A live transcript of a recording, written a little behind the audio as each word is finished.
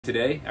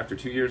Today, after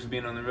 2 years of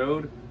being on the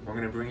road, we're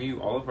going to bring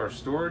you all of our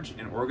storage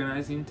and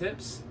organizing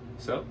tips.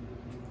 So,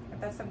 if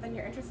that's something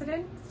you're interested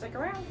in, stick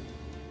around.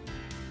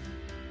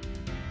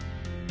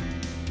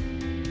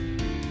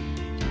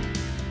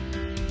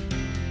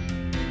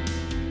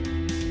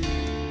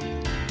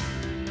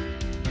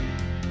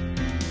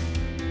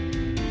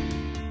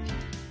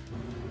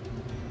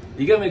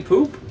 You gotta make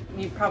poop?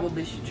 You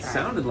probably should try.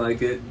 Sounded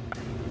like it.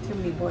 Too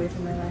many boys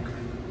in my life.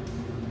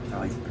 It's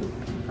always poop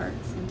and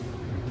farts.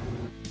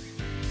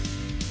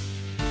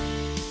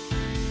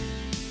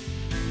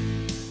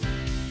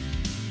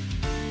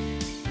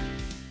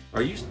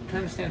 Are you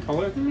trying to stand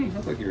taller than me? You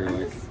look like you're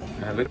like...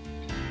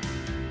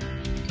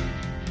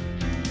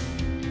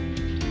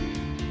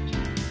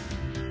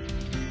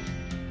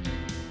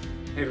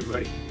 Hey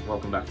everybody,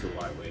 welcome back to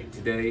Why Wait.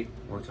 Today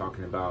we're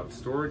talking about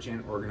storage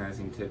and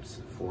organizing tips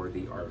for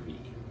the RV.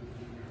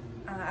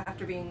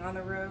 After being on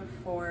the road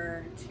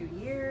for 2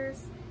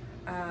 years,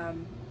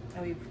 and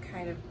we've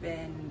kind of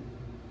been,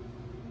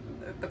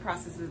 the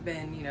process has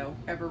been, you know,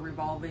 ever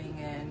revolving,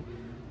 and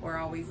we're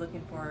always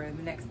looking for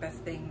the next best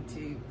thing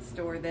to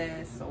store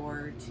this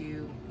or to,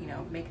 you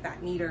know, make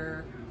that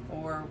neater,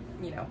 or,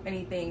 you know,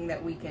 anything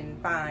that we can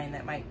find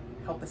that might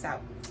help us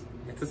out.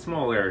 It's a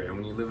small area.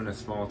 When you live in a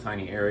small,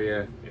 tiny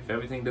area, if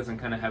everything doesn't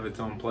kind of have its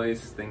own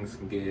place, things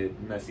can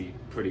get messy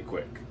pretty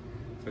quick.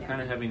 So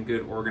kind of having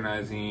good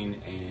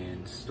organizing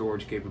and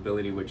storage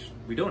capability, which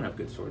we don't have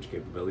good storage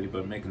capability,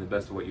 but making the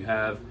best of what you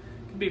have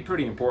can be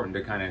pretty important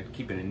to kind of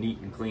keeping a neat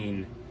and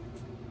clean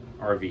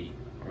RV,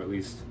 or at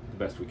least the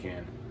best we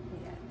can.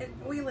 Yeah,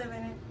 we live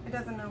in it. It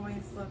doesn't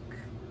always look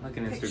like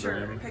an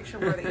Instagram. Picture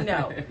worthy.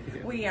 No, yeah.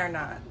 We are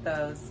not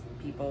those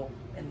people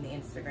in the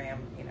Instagram,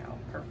 you know,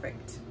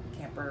 perfect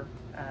camper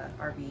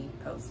RV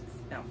posts.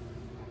 No,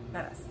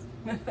 not us.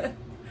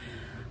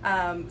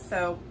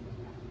 So,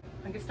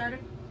 wanna get started?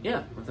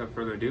 Yeah, without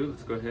further ado,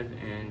 let's go ahead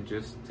and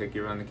just take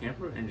you around the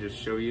camper and just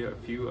show you a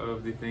few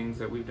of the things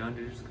that we've done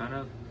to just kind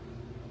of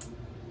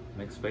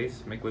make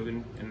space, make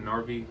living in an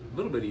RV a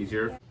little bit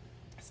easier.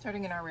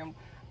 Starting in our room,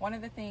 one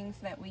of the things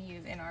that we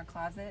use in our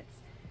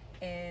closets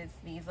is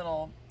these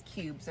little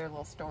cubes. They're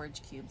little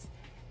storage cubes.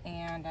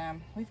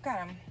 And we've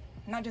got them,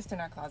 not just in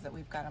our closet,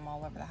 we've got them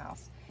all over the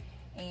house.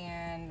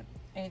 And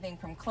anything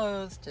from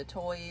clothes to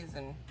toys,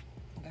 and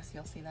I guess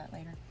you'll see that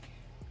later.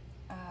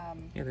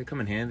 Yeah, they come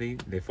in handy.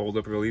 They fold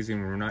up real easy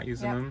when we're not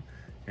using them,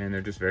 and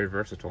they're just very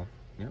versatile.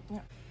 Yep.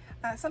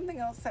 Something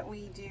else that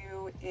we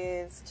do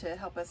is to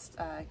help us,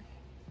 I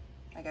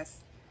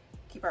guess,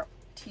 keep our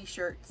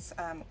t-shirts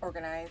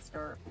organized,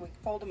 or we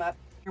fold them up.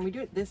 And we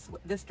do it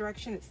this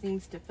direction. It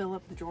seems to fill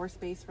up the drawer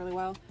space really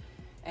well,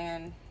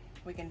 and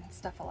we can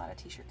stuff a lot of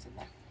t-shirts in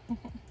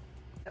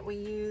there. We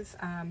use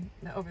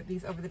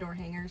these over-the-door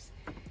hangers,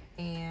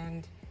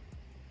 and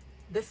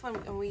this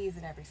one, we use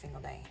it every single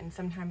day, and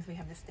sometimes we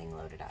have this thing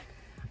loaded up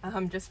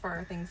just for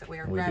our things that we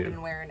are grabbing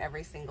and wearing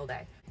every single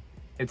day.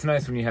 It's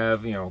nice when you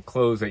have, you know,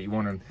 clothes that you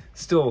want to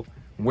still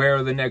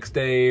wear the next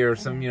day, or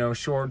some, you know,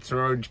 shorts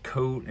or a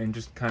coat, and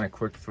just kind of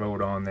quick throw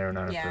it on there and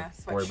not have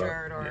to worry about.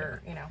 Sweatshirt,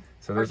 or you know,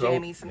 so or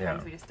jammies.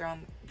 Sometimes we just throw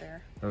them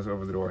there. Those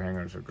over-the-door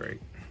hangers are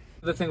great.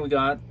 The other thing we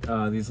got,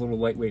 these little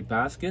lightweight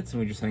baskets, and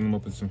we just hang them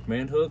up with some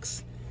command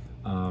hooks.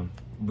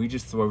 We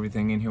just throw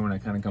everything in here when I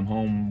kind of come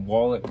home: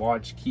 wallet,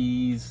 watch,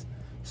 keys,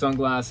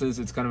 sunglasses.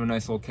 It's kind of a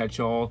nice little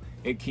catch-all.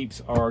 It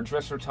keeps our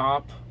dresser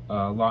top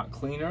a lot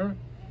cleaner.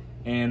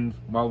 And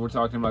while we're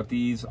talking about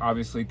these,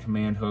 obviously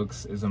command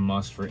hooks is a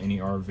must for any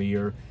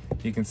RVer.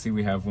 You can see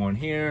we have one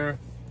here.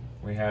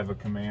 We have a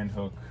command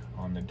hook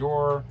on the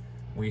door.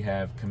 We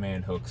have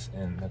command hooks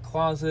in the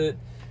closet.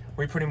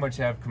 We pretty much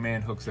have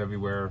command hooks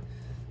everywhere.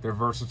 They're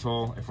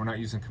versatile. If we're not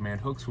using command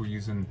hooks, we're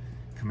using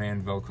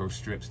command Velcro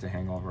strips to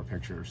hang all of our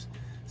pictures.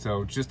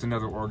 So just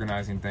another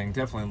organizing thing.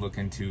 Definitely look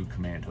into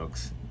command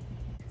hooks.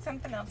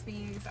 Something else we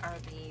use are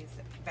these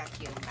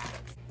vacuum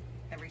bags.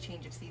 Every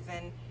change of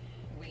season,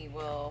 we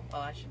will,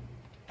 well,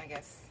 I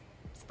guess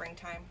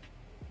springtime,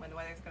 when the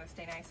weather's going to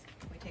stay nice,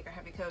 we take our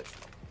heavy coats,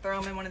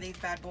 throw them in one of these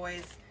bad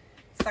boys,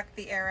 suck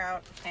the air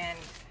out, and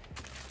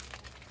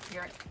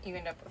you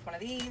end up with one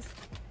of these,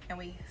 and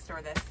we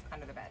store this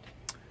under the bed.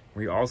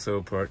 We also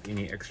put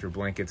any extra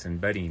blankets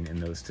and bedding in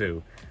those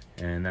too,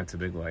 and that's a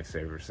big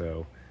lifesaver.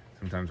 So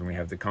sometimes when we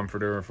have the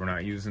comforter, if we're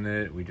not using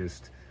it, we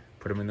just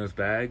put them in those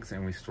bags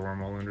and we store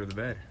them all under the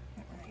bed.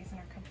 We're not using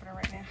our comforter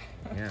right now.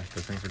 Yeah,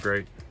 those things are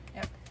great.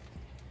 Yep.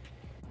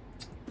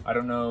 I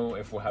don't know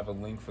if we'll have a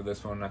link for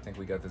this one. I think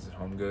we got this at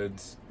Home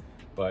Goods.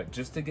 But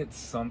just to get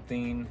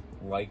something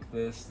like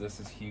this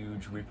is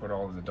huge. We put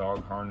all of the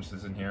dog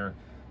harnesses in here,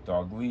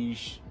 dog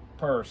leash,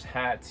 purse,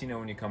 hats, you know,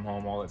 when you come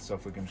home, all that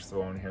stuff we can just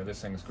throw in here.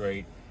 This thing's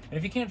great. And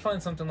if you can't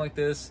find something like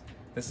this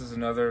is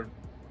another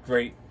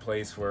great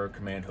place where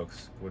command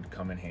hooks would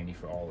come in handy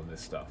for all of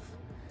this stuff.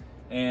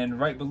 And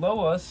right below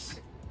us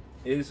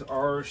is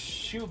our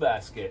shoe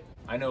basket.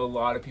 I know a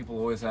lot of people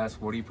always ask,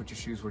 where do you put your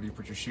shoes? Where do you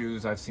put your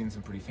shoes? I've seen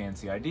some pretty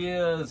fancy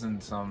ideas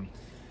and some,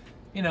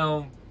 you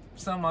know,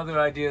 some other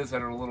ideas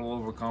that are a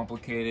little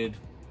overcomplicated.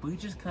 we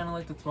just kind of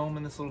like to throw them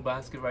in this little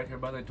basket right here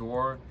by the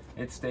door.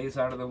 It stays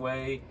out of the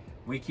way.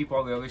 We keep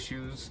all the other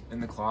shoes in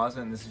the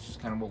closet, and this is just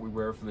kind of what we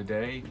wear for the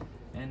day.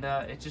 And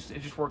it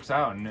just works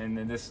out,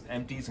 and this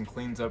empties and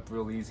cleans up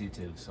real easy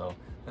too. So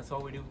that's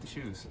all we do with the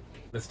shoes.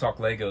 Let's talk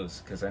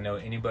Legos, because I know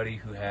anybody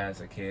who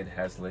has a kid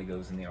has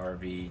Legos in the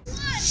RV.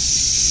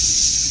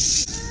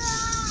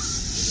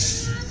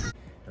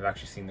 I've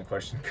actually seen the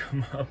question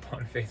come up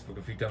on Facebook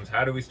a few times.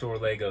 How do we store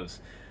Legos?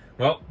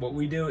 Well, what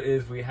we do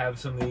is we have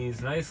some of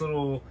these nice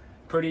little,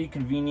 pretty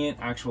convenient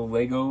actual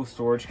Lego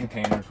storage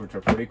containers, which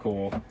are pretty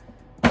cool.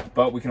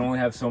 But we can only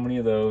have so many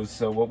of those.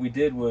 So what we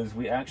did was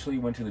we actually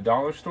went to the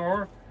dollar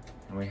store,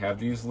 and we have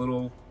these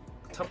little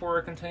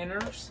Tupperware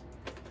containers,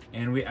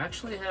 and we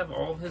actually have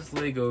all of his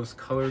Legos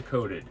color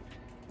coded,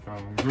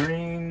 from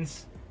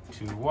greens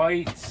to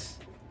whites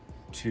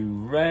to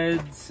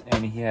reds,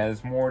 and he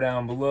has more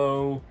down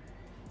below.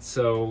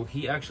 So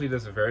he actually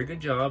does a very good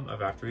job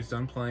of, after he's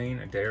done playing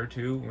a day or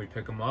two, when we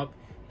pick him up,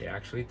 he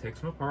actually takes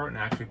them apart and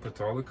actually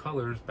puts all the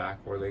colors back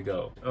where they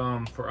go.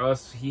 For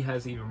us, he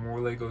has even more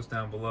Legos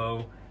down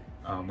below.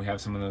 We have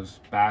some of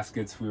those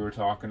baskets we were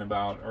talking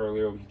about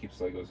earlier. He keeps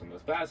Legos in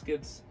those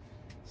baskets.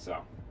 So,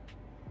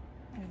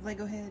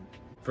 Lego head.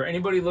 For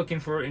anybody looking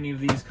for any of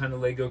these kind of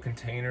Lego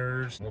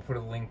containers, we'll put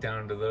a link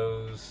down to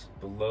those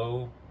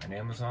below, an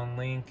Amazon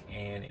link,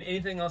 and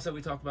anything else that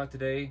we talk about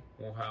today,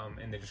 we'll have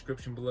in the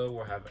description below.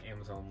 We'll have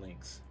Amazon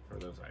links for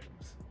those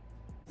items.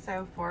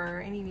 So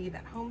for any of you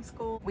that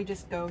homeschool, we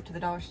just go to the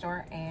dollar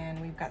store,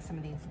 and we've got some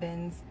of these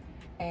bins,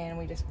 and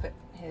we just put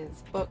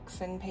his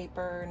books and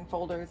paper and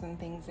folders and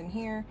things in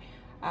here.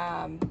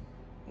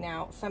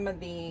 Now some of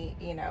the,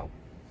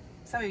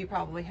 some of you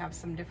probably have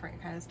some different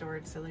kind of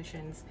storage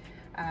solutions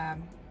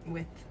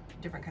with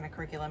different kind of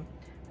curriculum.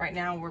 Right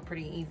now we're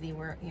pretty easy.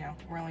 We're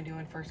only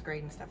doing first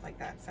grade and stuff like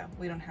that, so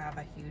we don't have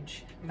a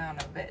huge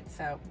amount of it.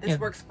 So this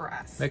works for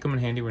us. They come in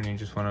handy when you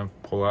just want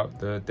to pull out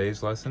the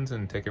day's lessons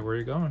and take it where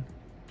you're going.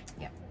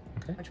 Yeah.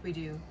 Okay. Which we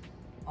do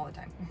all the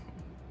time.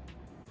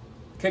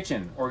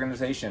 Kitchen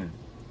organization.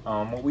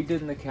 What we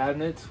did in the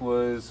cabinets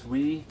was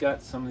we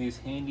got some of these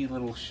handy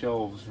little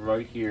shelves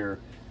right here,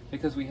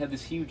 because we had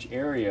this huge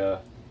area.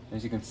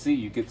 As you can see,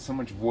 you get so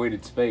much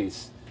voided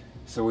space.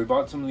 So we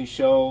bought some of these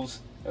shelves.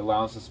 It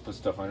allows us to put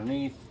stuff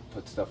underneath,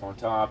 put stuff on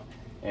top,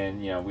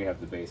 and we have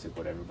the basic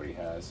what everybody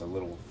has, a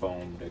little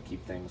foam to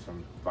keep things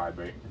from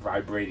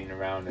vibrating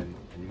around and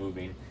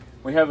moving.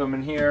 We have them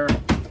in here.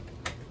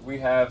 We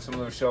have some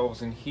of those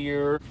shelves in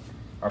here.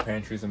 Our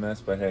pantry's a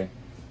mess, but hey,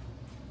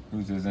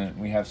 whose isn't?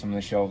 We have some of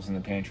the shelves in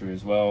the pantry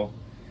as well.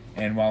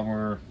 And while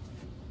we're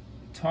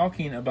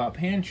talking about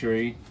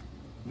pantry,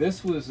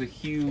 this was a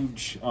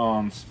huge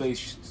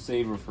space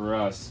saver for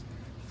us,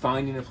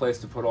 finding a place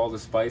to put all the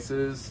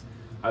spices.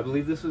 I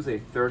believe this was a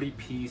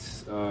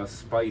 30-piece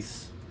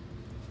spice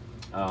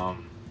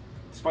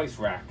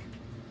rack,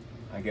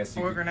 I guess.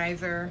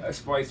 Organizer. A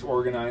spice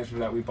organizer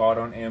that we bought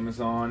on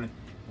Amazon.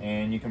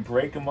 And you can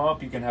break them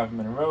up, you can have them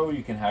in a row,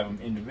 you can have them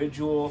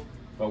individual.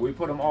 But we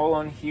put them all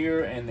on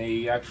here, and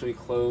they actually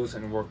close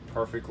and work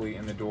perfectly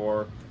in the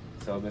door.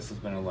 So this has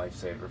been a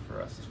lifesaver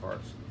for us as far as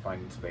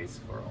finding space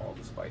for all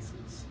the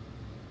spices.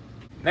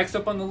 Next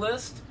up on the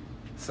list,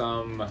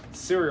 some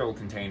cereal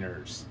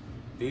containers.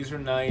 These are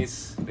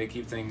nice. They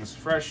keep things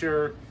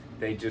fresher.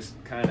 They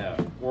just kind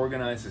of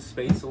organize the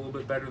space a little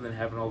bit better than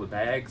having all the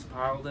bags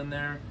piled in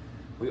there.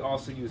 We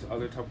also use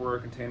other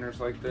Tupperware containers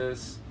like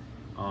this,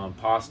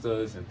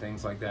 pastas and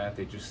things like that.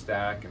 They just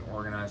stack and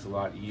organize a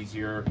lot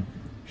easier.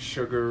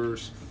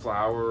 Sugars,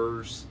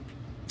 flours,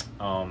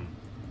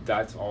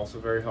 that's also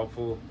very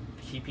helpful.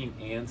 Keeping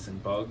ants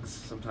and bugs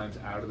sometimes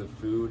out of the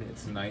food,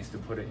 it's nice to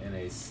put it in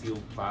a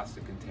sealed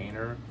plastic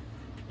container,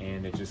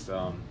 and it just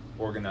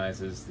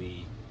organizes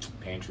the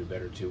pantry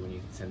better too when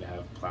you tend to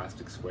have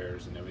plastic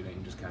squares and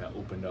everything, just kind of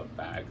opened up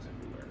bags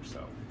everywhere.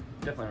 So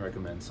definitely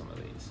recommend some of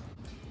these.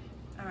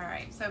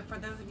 Alright, so for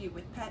those of you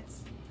with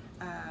pets,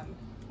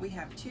 we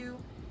have two,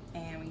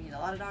 and we need a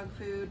lot of dog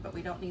food, but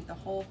we don't need the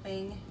whole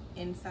thing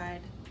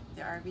inside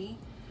the RV.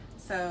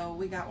 So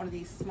we got one of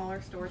these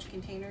smaller storage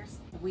containers.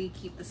 We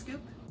keep the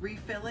scoop,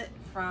 refill it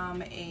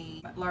from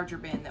a larger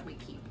bin that we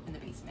keep in the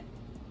basement.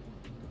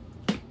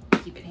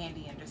 Keep it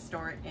handy and just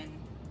store it in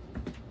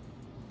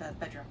the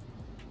bedroom.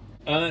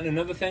 And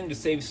another thing to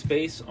save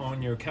space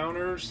on your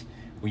counters,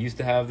 we used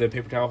to have the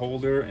paper towel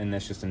holder, and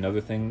that's just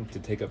another thing to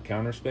take up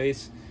counter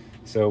space.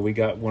 So we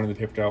got one of the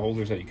paper towel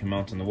holders that you can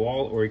mount on the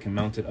wall, or you can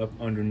mount it up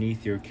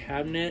underneath your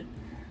cabinet.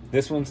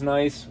 This one's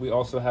nice. We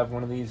also have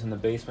one of these in the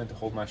basement to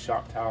hold my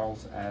shop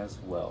towels as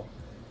well.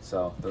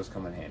 So those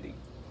come in handy.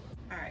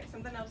 Alright,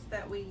 something else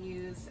that we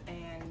use,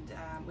 and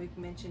we've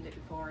mentioned it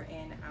before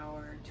in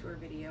our tour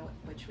video,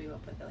 which we will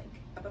put the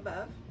link up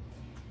above,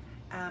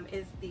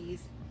 is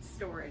these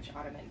storage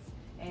ottomans.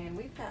 And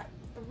we've got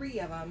 3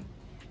 of them,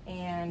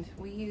 and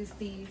we use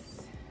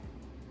these,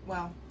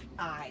 well,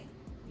 I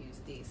use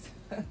these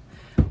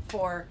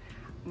for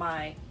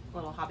my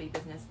little hobby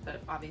business,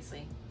 but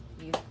obviously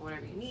use it for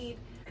whatever you need.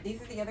 These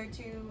are the other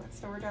two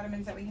storage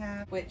ottomans that we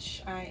have,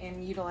 which I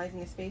am utilizing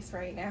the space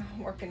right now,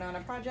 working on a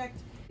project.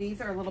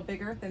 These are a little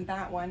bigger than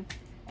that one.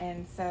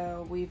 And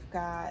so we've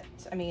got,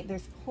 I mean,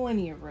 there's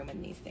plenty of room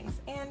in these things.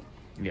 And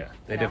yeah,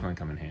 they definitely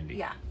come in handy.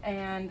 Yeah,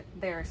 and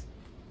they're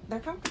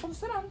comfortable to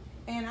sit on.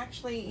 And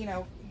actually, you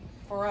know,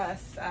 for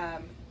us,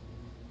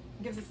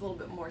 gives us a little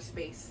bit more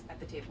space at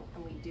the table.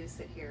 And we do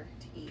sit here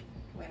to eat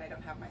when I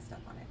don't have my stuff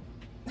on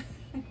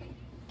it.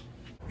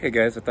 Hey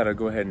guys, I thought I'd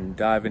go ahead and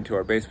dive into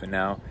our basement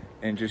now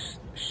and just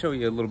show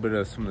you a little bit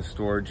of some of the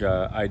storage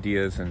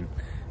ideas and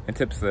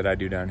tips that I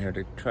do down here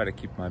to try to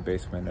keep my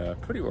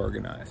basement pretty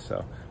organized.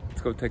 So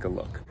let's go take a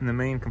look. In the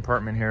main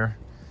compartment here,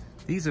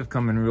 these have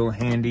come in real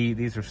handy.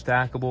 These are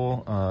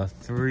stackable,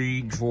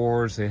 3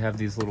 drawers. They have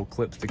these little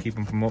clips to keep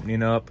them from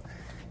opening up.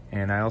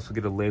 And I also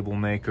get a label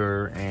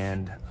maker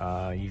and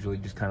usually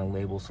just kind of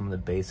label some of the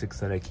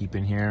basics that I keep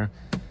in here,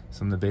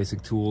 some of the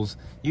basic tools.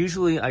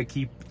 Usually I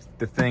keep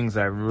the things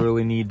I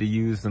really need to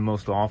use the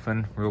most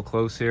often real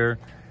close here.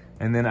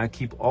 And then I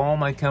keep all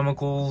my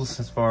chemicals,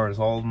 as far as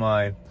all of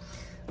my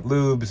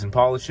lubes and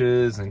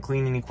polishes and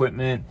cleaning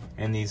equipment,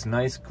 in these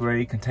nice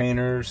gray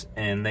containers,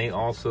 and they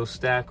also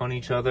stack on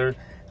each other.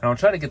 And I'll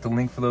try to get the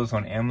link for those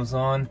on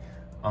Amazon.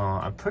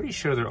 I'm pretty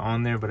sure they're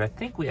on there, but I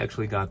think we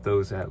actually got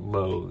those at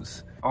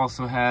Lowe's.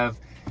 Also have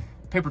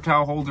paper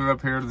towel holder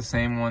up here, the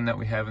same one that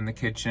we have in the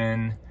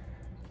kitchen.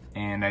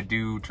 And I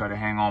do try to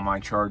hang all my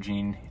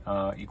charging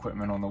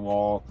equipment on the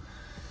wall,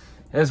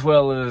 as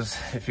well as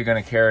if you're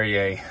going to carry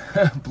a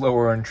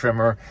blower and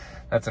trimmer.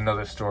 That's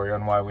another story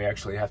on why we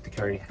actually have to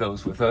carry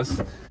those with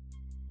us.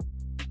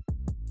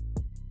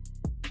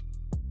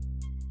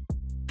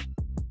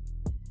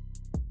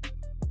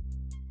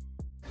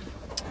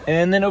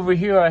 And then over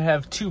here I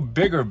have 2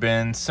 bigger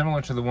bins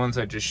similar to the ones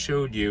I just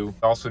showed you,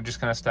 also just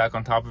kind of stack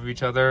on top of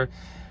each other.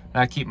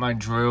 And I keep my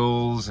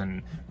drills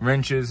and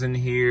wrenches in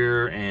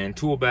here and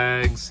tool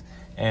bags,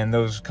 and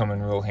those come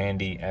in real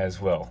handy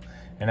as well.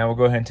 And I will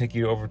go ahead and take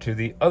you over to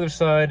the other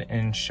side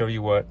and show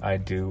you what I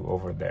do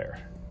over there.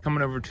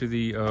 Coming over to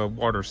the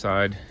water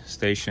side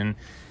station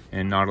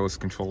and Nautilus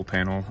control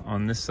panel.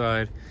 On this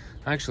side,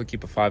 I actually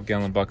keep a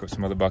 5-gallon bucket with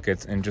some other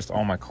buckets and just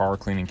all my car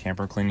cleaning,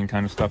 camper cleaning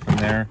kind of stuff in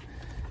there.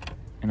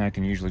 And I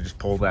can usually just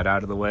pull that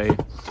out of the way.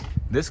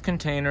 This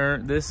container,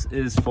 this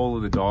is full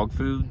of the dog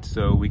food,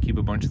 so we keep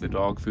a bunch of the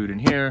dog food in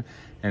here,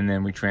 and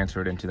then we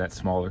transfer it into that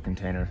smaller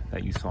container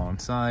that you saw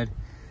inside.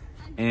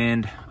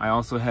 And I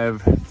also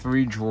have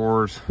 3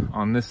 drawers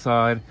on this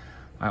side.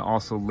 I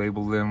also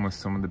label them with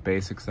some of the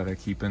basics that I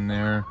keep in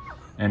there,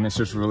 and it's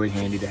just really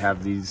handy to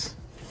have these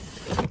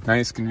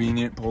nice,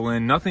 convenient pull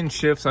in. Nothing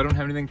shifts. I don't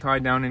have anything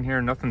tied down in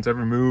here. Nothing's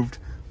ever moved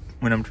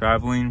when I'm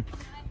traveling.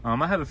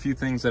 I have a few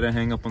things that I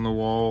hang up on the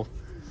wall.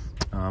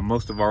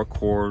 Most of our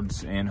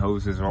cords and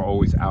hoses are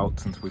always out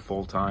since we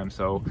full-time,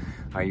 so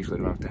I usually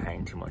don't have to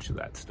hang too much of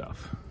that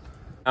stuff.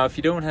 Now, if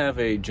you don't have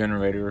a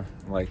generator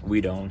like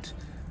we don't,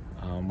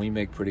 we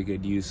make pretty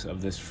good use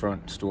of this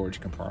front storage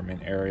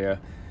compartment area.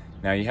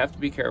 Now, you have to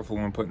be careful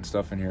when putting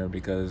stuff in here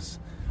because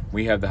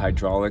we have the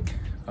hydraulic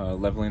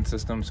leveling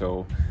system,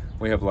 so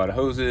we have a lot of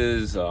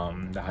hoses,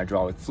 the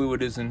hydraulic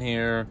fluid is in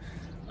here,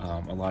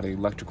 a lot of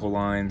electrical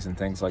lines and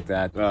things like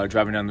that.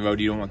 Driving down the road,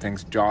 you don't want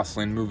things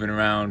jostling, moving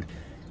around,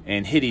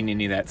 and hitting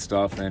any of that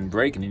stuff and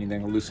breaking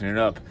anything or loosening it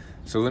up.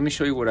 So let me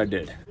show you what I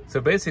did.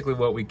 So basically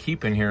what we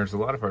keep in here is a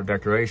lot of our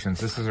decorations.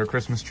 This is our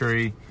Christmas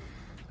tree.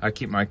 I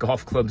keep my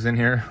golf clubs in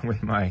here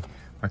with my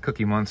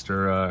Cookie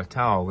Monster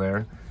towel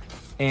there.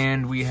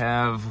 And we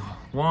have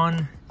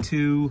 1,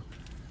 2,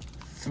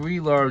 3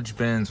 large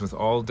bins with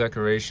all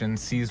decorations,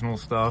 seasonal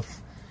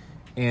stuff.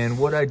 And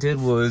what I did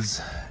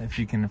was, if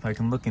I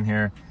can look in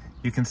here,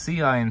 you can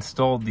see I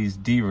installed these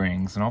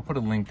D-rings, and I'll put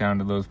a link down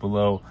to those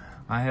below.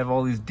 I have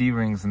all these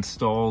D-rings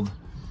installed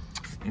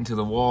into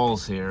the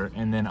walls here,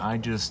 and then I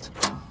just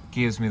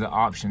gives me the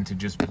option to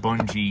just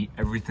bungee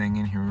everything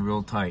in here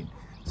real tight.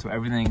 So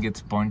everything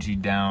gets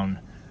bungeed down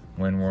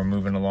when we're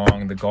moving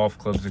along. The golf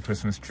clubs, the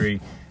Christmas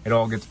tree, it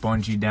all gets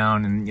bungeed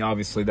down, and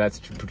obviously that's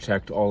to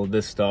protect all of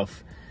this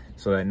stuff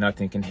so that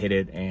nothing can hit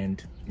it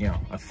and, you know,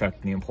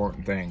 affect the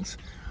important things.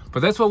 But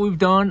that's what we've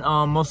done.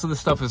 Most of the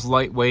stuff is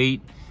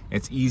lightweight.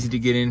 It's easy to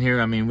get in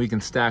here. I mean, we can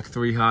stack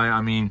 3 high.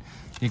 I mean,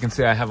 you can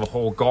see I have a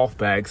whole golf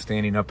bag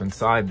standing up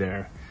inside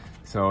there.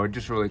 So it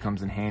just really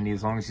comes in handy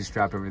as long as you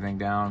strap everything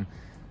down,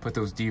 put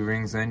those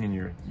D-rings in, and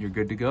you're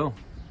good to go.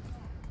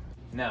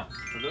 Now,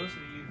 for those of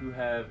you who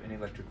have an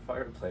electric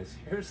fireplace,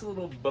 here's a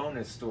little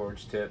bonus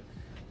storage tip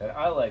that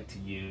I like to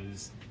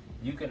use.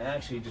 You can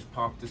actually just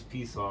pop this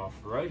piece off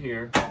right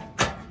here,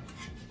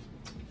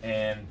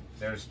 and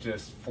there's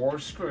just 4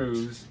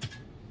 screws,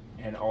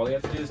 and all you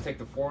have to do is take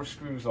the 4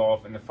 screws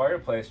off, and the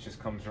fireplace just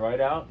comes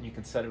right out, and you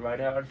can set it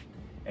right out.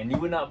 And you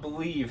would not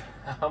believe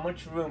how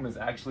much room is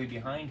actually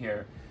behind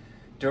here.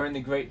 During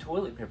the great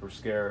toilet paper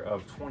scare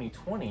of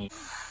 2020,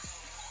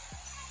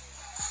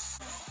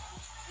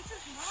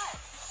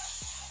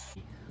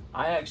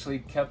 I actually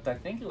kept, I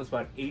think it was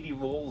about 80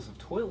 rolls of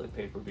toilet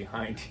paper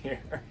behind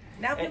here.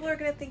 Now people are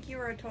going to think you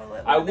were a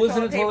toilet. I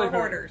wasn't a toilet paper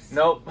hoarder.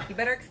 Nope. You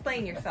better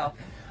explain yourself.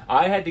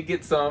 I had to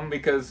get some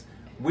because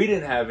we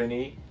didn't have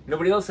any.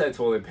 Nobody else had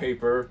toilet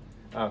paper.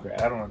 Okay,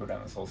 I don't want to go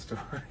down this whole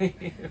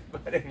story.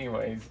 But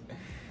anyways,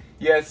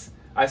 yes,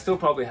 I still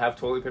probably have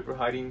toilet paper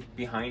hiding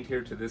behind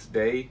here to this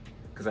day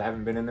because I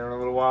haven't been in there in a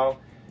little while.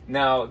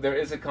 Now, there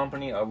is a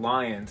company,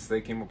 Alliance,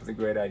 they came up with a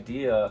great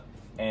idea,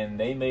 and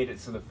they made it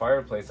so the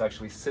fireplace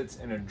actually sits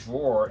in a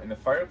drawer, and the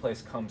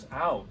fireplace comes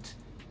out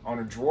on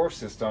a drawer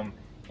system,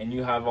 and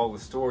you have all the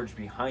storage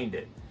behind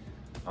it.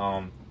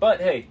 But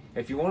hey,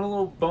 if you want a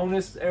little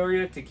bonus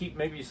area to keep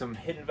maybe some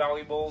hidden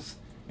valuables,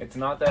 it's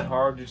not that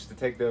hard just to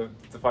take the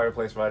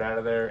fireplace right out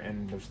of there,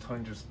 and there's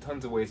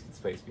tons of wasted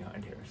space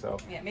behind here. So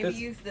yeah, maybe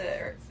use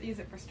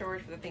it for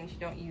storage for the things you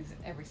don't use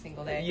every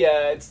single day.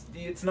 Yeah,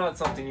 it's not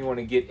something you want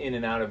to get in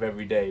and out of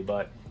every day,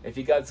 but if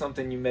you got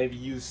something you maybe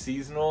use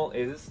seasonal,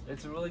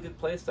 it's a really good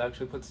place to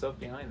actually put stuff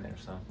behind there.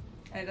 So.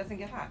 And it doesn't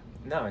get hot.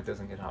 No, it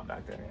doesn't get hot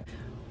back there. Yeah.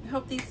 I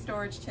hope these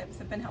storage tips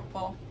have been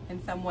helpful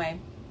in some way.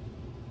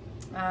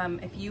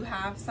 If you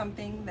have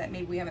something that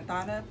maybe we haven't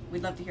thought of,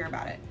 we'd love to hear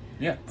about it.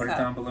 Yeah, put it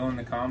down below in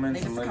the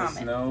comments and let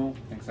us know.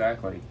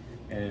 Exactly.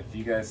 If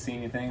you guys see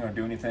anything or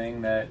do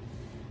anything that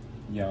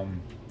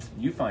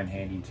you find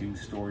handy to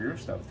store your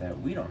stuff that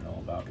we don't know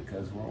about,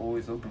 because we're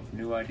always open for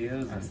new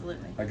ideas.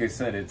 Absolutely. And like I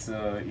said, it's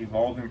an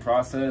evolving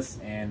process,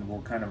 and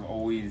we're kind of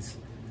always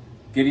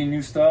getting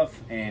new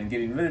stuff and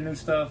getting rid of new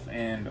stuff,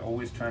 and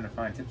always trying to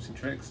find tips and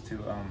tricks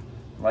to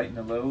lighten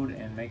the load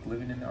and make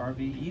living in the RV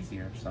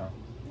easier. So,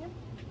 yep.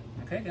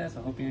 Okay guys,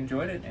 I hope you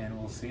enjoyed it, and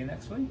we'll see you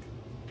next week.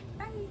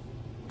 Bye.